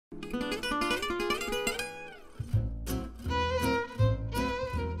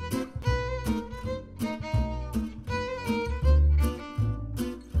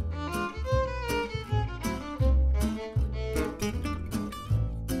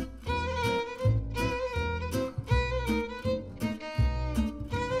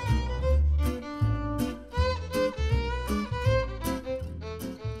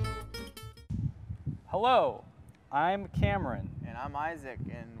Hello, I'm Cameron. And I'm Isaac,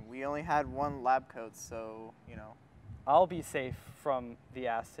 and we only had one lab coat, so, you know. I'll be safe from the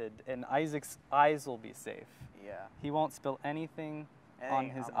acid, and Isaac's eyes will be safe. Yeah. He won't spill anything on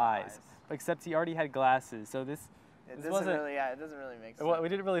his my eyes. Except he already had glasses, so this doesn't really make sense. We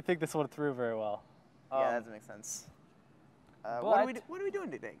didn't really think this one through very well. Yeah, that doesn't make sense. What are we doing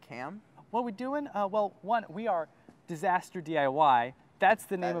today, Cam? What are we doing? Well, one, we are Disaster DIY. That's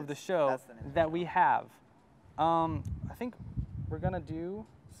the name of the show that we have. I think we're gonna do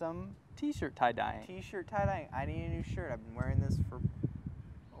some t-shirt tie-dyeing. T-shirt tie-dyeing. I need a new shirt. I've been wearing this for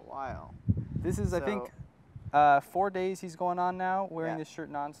a while. This is, I think, 4 days he's going on now, wearing this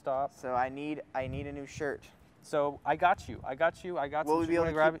shirt nonstop. So I need a new shirt. So I got you. Will we be able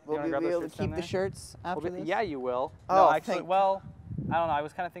to keep the shirts after this? Yeah, you will. Oh, no, actually, well, I don't know. I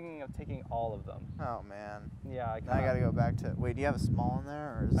was kind of thinking of taking all of them. Oh man. Yeah. Now I gotta go back to. Wait, do you have a small in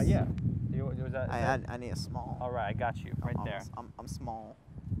there, or? Yeah. I need a small. All right, I got you right there. I'm small.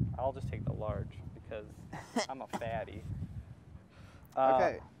 I'll just take the large because I'm a fatty.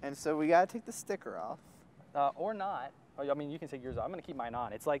 Okay, and so we gotta take the sticker off. Or not. Oh, I mean, you can take yours off. I'm gonna keep mine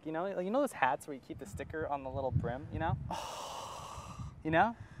on. It's like you know those hats where you keep the sticker on the little brim. You know. You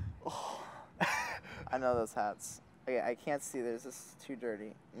know. I know those hats. Okay, I can't see. This is too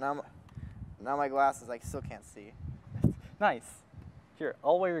dirty. Now my glasses. I still can't see. Nice. Here,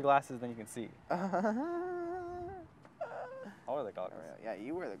 I'll wear your glasses, then you can see. I'll wear the goggles. Yeah,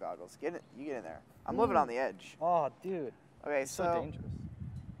 you wear the goggles. You get in there. I'm living on the edge. Oh, dude. Okay, so dangerous.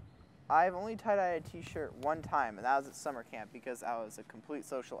 I've only tie-dyed a t-shirt one time, and that was at summer camp because I was a complete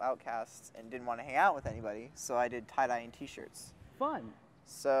social outcast and didn't want to hang out with anybody, so I did tie-dyeing t-shirts. Fun.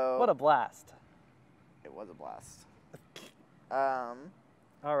 So. What a blast. It was a blast. All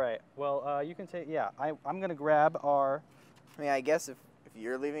right. Well, you can take. Yeah, I'm gonna grab our. I mean, I guess if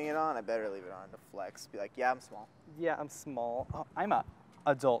you're leaving it on, I better leave it on to flex. Be like, yeah, I'm small. Yeah, I'm small. Oh, I'm a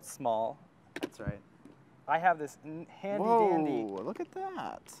adult small. That's right. I have this handy dandy. Whoa, look at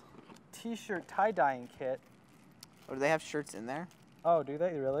that. T-shirt tie-dyeing kit. Oh, do they have shirts in there? Oh, do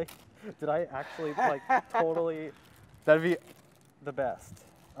they really? Did I actually like totally? That'd be the best.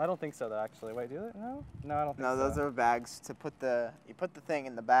 I don't think so, though. Actually, wait, do they? No, I don't think so. No, those are bags to put you put the thing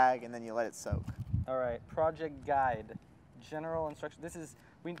in the bag and then you let it soak. All right, project guide, general instruction.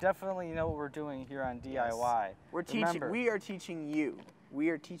 We definitely know what we're doing here on DIY. Yes. We are teaching you. We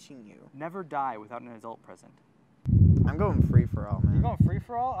are teaching you. Never dye without an adult present. I'm going free for all, man. You're going free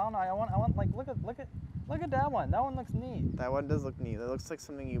for all? I don't know. I want like look at that one. That one looks neat. That one does look neat. That looks like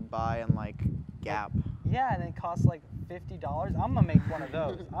something you buy in like Gap. Yeah, and it costs like $50. I'm gonna make one of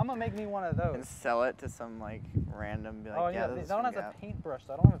those. I'm gonna make me one of those. And sell it to some like random. Be like, oh yeah, this that one has Gap. a paintbrush.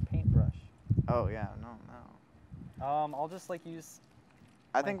 So I don't have a paintbrush. Oh yeah, no. I'll just like use.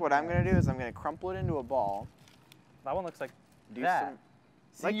 I think what I'm gonna do is I'm gonna crumple it into a ball. That one looks like that.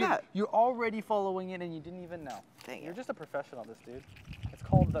 See, like that. You're already following it and you didn't even know. Dang You're just a professional, this dude. It's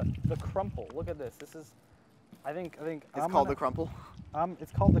called the crumple. Look at this. This is, I think. It's called the crumple.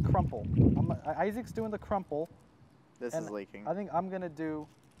 It's called the crumple. Isaac's doing the crumple. This is leaking. I think I'm gonna do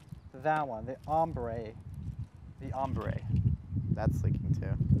that one, the ombre. The ombre. That's leaking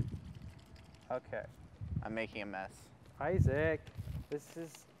too. Okay. I'm making a mess. Isaac,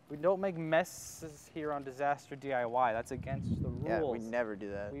 we don't make messes here on Disaster DIY. That's against the rules. Yeah, we never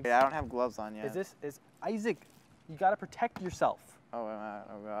do that. Wait, I don't have gloves on yet. Is Isaac, you gotta protect yourself. Oh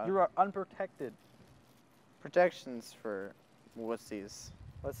God. You are unprotected. Protections for wussies.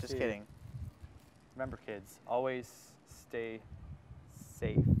 Just kidding. Remember, kids, always stay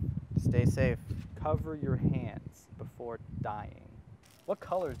safe. Stay safe. Cover your hands before dyeing. What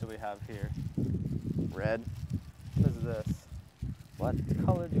colors do we have here? Red. What is this? What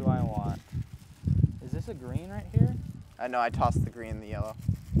color do I want? Is this a green right here? No, I tossed the green and the yellow.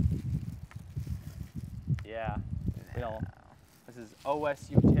 Yeah. We don't. This is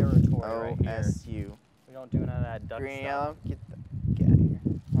OSU territory right here. OSU. We don't do none of that duck green, stuff. yellow. Get out of here.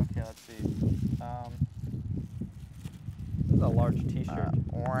 Okay, let's see. This is a large T-shirt.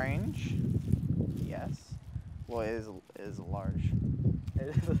 Orange. Yes. Well, it is a large.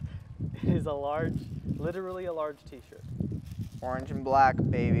 It is a large, literally a large T-shirt. Orange and black,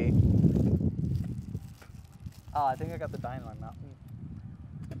 baby. Oh, I think I got the dye in my mouth.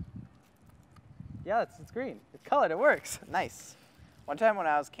 Yeah, it's green. It's colored. It works. Nice. One time when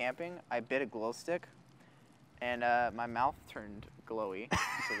I was camping, I bit a glow stick, and my mouth turned glowy,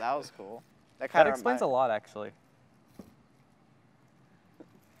 so that was cool. That explains a lot, actually.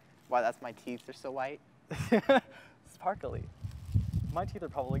 Why my teeth are so white? Sparkly. My teeth are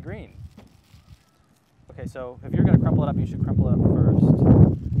probably green. Okay, so if you're gonna crumple it up, you should crumple it up first.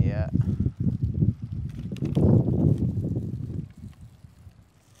 Yeah.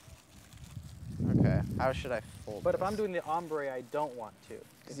 Okay, how should I fold But this? if I'm doing the ombre, I don't want to.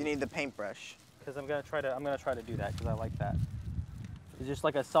 Because you need the paintbrush. Because I'm gonna try to do that because I like that. It's just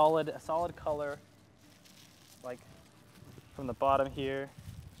like a solid color, like from the bottom here.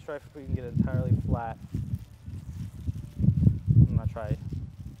 Let's try if we can get it entirely flat. I'm gonna try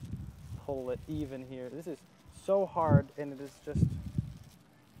pull it even here. This is so hard, and it is just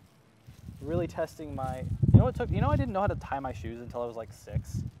really testing my. You know what took? You know I didn't know how to tie my shoes until I was like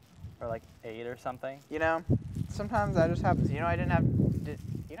 6 or like 8 or something. You know, sometimes that just happens. You know, I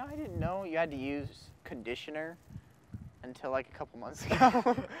didn't know you had to use conditioner until like a couple months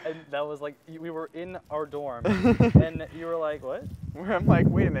ago. And that was like, we were in our dorm, and you were like, what? Where I'm like,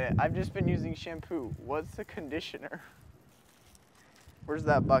 wait a minute, I've just been using shampoo. What's a conditioner? Where's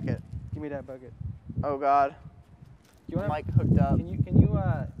that bucket? Give me that bucket. Oh God. Do you want mic hooked up? Can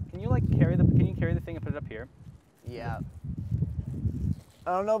you like carry the thing and put it up here? Yeah.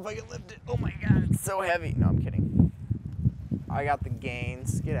 I don't know if I can lift it. Oh my God, it's so heavy. No, I'm kidding. I got the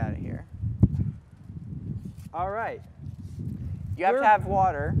gains. Get out of here. All right. You have to have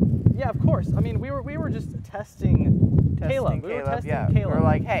water. Yeah, of course. I mean, we were just testing Caleb. We were testing Caleb. We're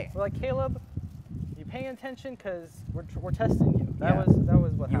like, hey. We're like, Caleb, you paying attention? Because we're testing you. That was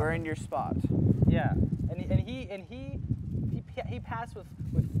what happened. You were in your spot. Yeah, and he passed with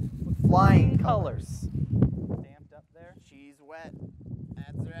flying colors. Stamped up there. She's wet.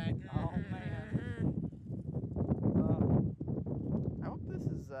 That's right. Oh man. I hope this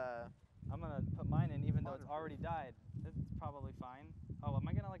is. I'm gonna put mine in, even though it's already dyed. It's probably fine. Oh, am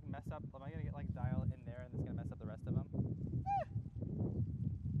I gonna like mess up? Am I gonna get like dye in there, and it's gonna mess up the rest of them?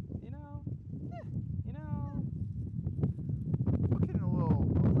 You know. Looking a little.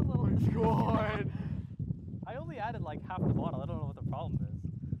 God. I only added like half the bottle. I don't know what the problem is.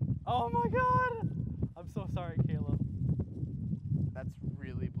 Oh my God! I'm so sorry, Caleb. That's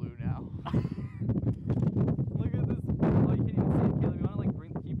really blue now. Look at this. Oh, you can't even see it, Caleb. You wanna like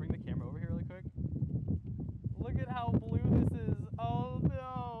can you bring the camera over here really quick? Look at how blue this is. Oh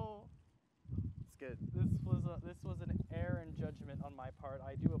no. It's good. This was an error in judgment on my part.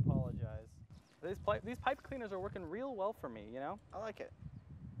 I do apologize. These pipe cleaners are working real well for me, you know? I like it.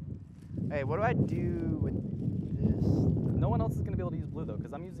 Hey, what do I do with this? No one else is going to be able to use blue though,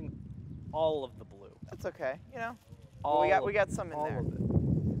 because I'm using all of the blue. That's okay, you know. We got some in all there. Of it.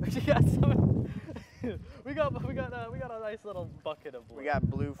 We got some. we got a nice little bucket of blue. We got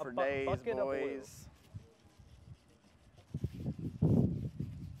blue for days, boys.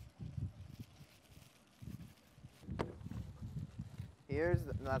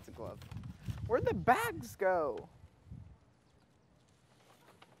 That's a glove. Where'd the bags go?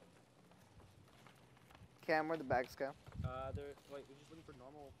 Cam, where'd the bags go? Wait, we're just looking for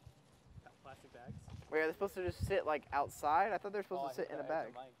normal plastic bags? Wait, are they supposed to just sit like outside? I thought they were supposed to sit in a bag.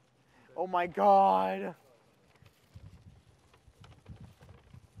 Okay. Oh my God.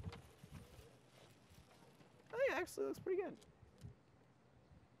 Oh yeah, actually looks pretty good.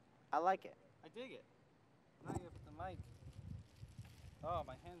 I like it. I dig it. Now you have the mic. Oh,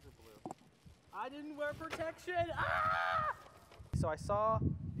 my hands are blue. I didn't wear protection. Ah! So I saw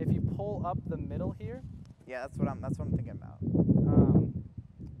if you pull up the middle here. Yeah, that's what I'm thinking about.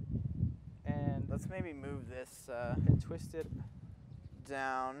 And let's maybe move this and twist it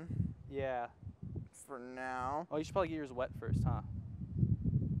down. Yeah. For now. Oh, you should probably get yours wet first, huh?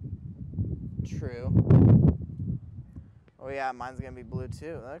 True. Oh yeah, mine's gonna be blue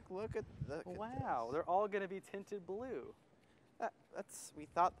too. Look at wow, they're all gonna be tinted blue. We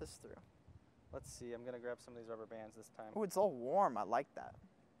thought this through. Let's see. I'm gonna grab some of these rubber bands this time. Oh, it's all warm. I like that.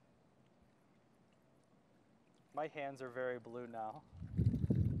 My hands are very blue now.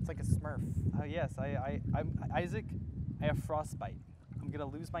 It's like a Smurf. Oh yes, I'm Isaac. I have frostbite. I'm gonna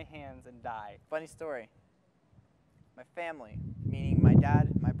lose my hands and die. Funny story. My family, meaning my dad,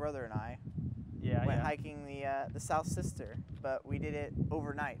 my brother, and I, went hiking the South Sister, but we did it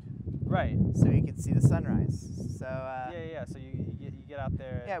overnight. Right. So you could see the sunrise. So. Yeah. So you get out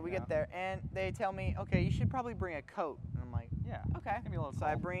there. Yeah, we get there, and they tell me, okay, you should probably bring a coat. And I'm like, yeah. Okay. Maybe a little so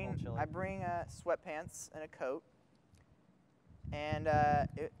cold, I bring sweatpants and a coat, and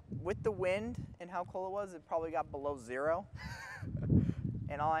with the wind and how cold it was, it probably got below 0.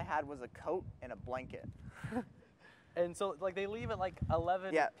 And all I had was a coat and a blanket. And so, like, they leave at like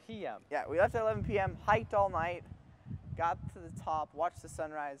 11 p.m. Yeah, we left at 11 p.m., hiked all night, got to the top, watched the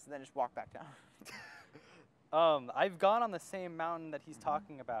sunrise, and then just walked back down. I've gone on the same mountain that he's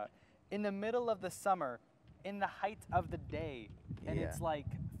talking about in the middle of the summer, in the height of the day, and it's like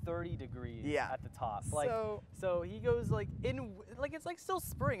 30 degrees at the top. Like, so he goes like it's like still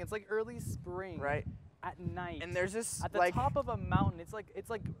spring. It's like early spring. Right. At night. And there's this at the top of a mountain. It's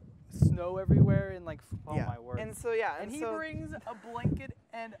like snow everywhere and like, oh yeah. my word. And so yeah, and he brings a blanket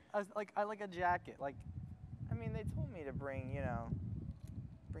and like a jacket. Like, I mean, they told me to bring, you know,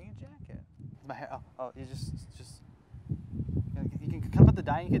 bring a jacket. My hair. Oh, you just you can kind of put the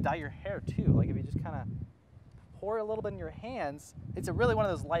dye. You can dye your hair too. Like if you just kind of pour a little bit in your hands, it's really one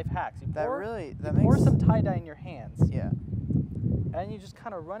of those life hacks. You pour some tie-dye in your hands. Yeah. And you just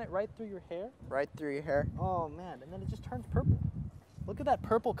kind of run it right through your hair. Right through your hair. Oh man, and then it just turns purple. Look at that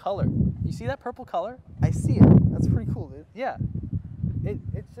purple color. You see that purple color? I see it. That's pretty cool, dude. Yeah.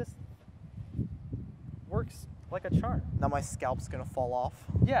 It just works like a charm. Now my scalp's gonna fall off.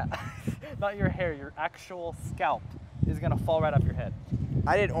 Yeah. Not your hair, your actual scalp is gonna fall right off your head.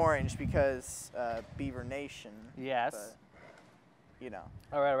 I did orange because Beaver Nation. Yes. But, you know.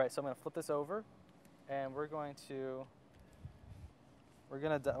 All right. So I'm gonna flip this over, and we're gonna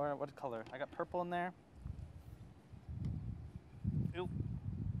what color? I got purple in there. Ooh.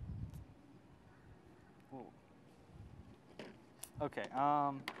 Okay.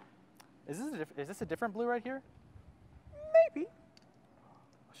 Is this a different blue right here? Maybe.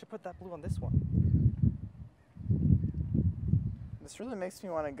 I should put that blue on this one. This really makes me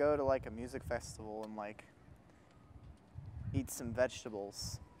want to go to like a music festival and like eat some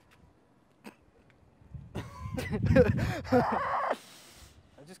vegetables. I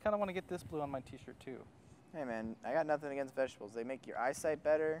just kind of want to get this blue on my t-shirt too. Hey man, I got nothing against vegetables. They make your eyesight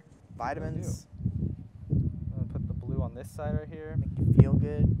better, vitamins. I'm gonna put the blue on this side right here. Make you feel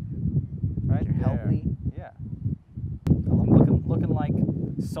good. Right, you're healthy. Yeah. I'm looking like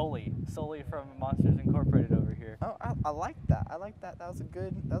Sully from Monsters Incorporated over here. Oh, I like that. I like that. That was a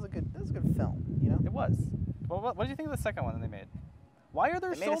good film. You know. It was. Well, what do you think of the second one that they made? Why are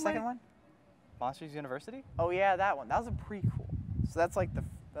there so many? They made a second one. Monsters University? Oh yeah, that one. That was a prequel. So that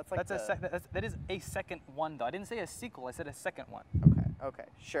is a second one though. I didn't say a sequel. I said a second one. Okay.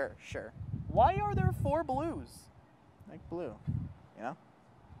 Sure. Why are there 4 blues? Like blue, you know?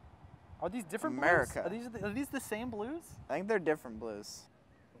 Are these different America. blues? Are these the same blues? I think they're different blues.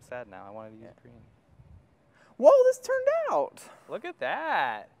 I'm sad now. I wanted to use green. Whoa, this turned out. Look at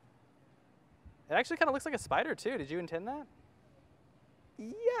that. It actually kind of looks like a spider too. Did you intend that?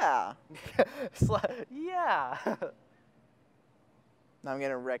 Yeah. Yeah. Now I'm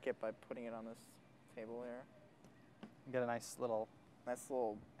gonna wreck it by putting it on this table here. Get a nice little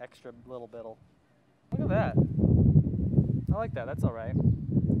extra little biddle. Look at that. I like that. That's all right.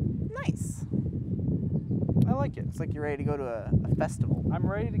 Nice. I like it. It's like you're ready to go to a festival. I'm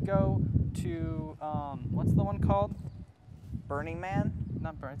ready to go to what's the one called? Burning Man?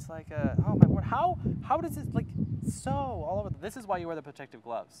 Not burn. It's like oh my word. How does it like so all over? This is why you wear the protective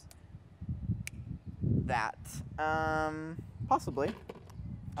gloves. That possibly.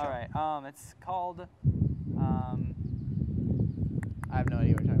 All right. It's called. I have no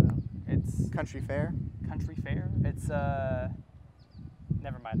idea what you're talking about. It's Country Fair. Country Fair. It's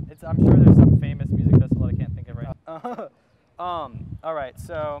never mind. I'm sure there's some famous music festival that I can't think of right now. All right.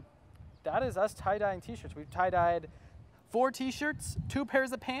 So that is us tie-dyeing t-shirts. We've tie-dyed 4 t-shirts, 2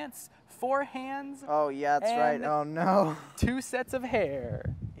 pairs of pants, 4 hands. Oh yeah, that's right. Oh no. 2 sets of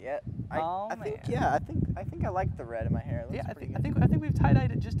hair. Yeah. I think I like the red in my hair. It looks I pretty think good. we've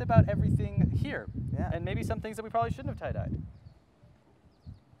tie-dyed just about everything here. Yeah. And maybe some things that we probably shouldn't have tie-dyed.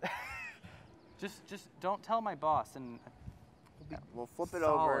 just don't tell my boss and we'll flip it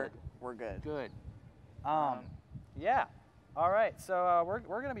over. We're good. Good. Yeah. All right. So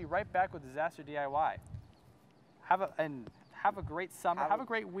we're gonna be right back with Disaster DIY. Have a great summer. Have a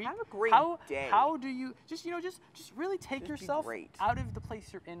great week. Have a great day. How do you just really take yourself out of the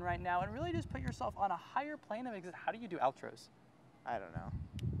place you're in right now and really just put yourself on a higher plane of existence? How do you do outros? I don't know.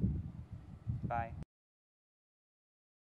 Bye.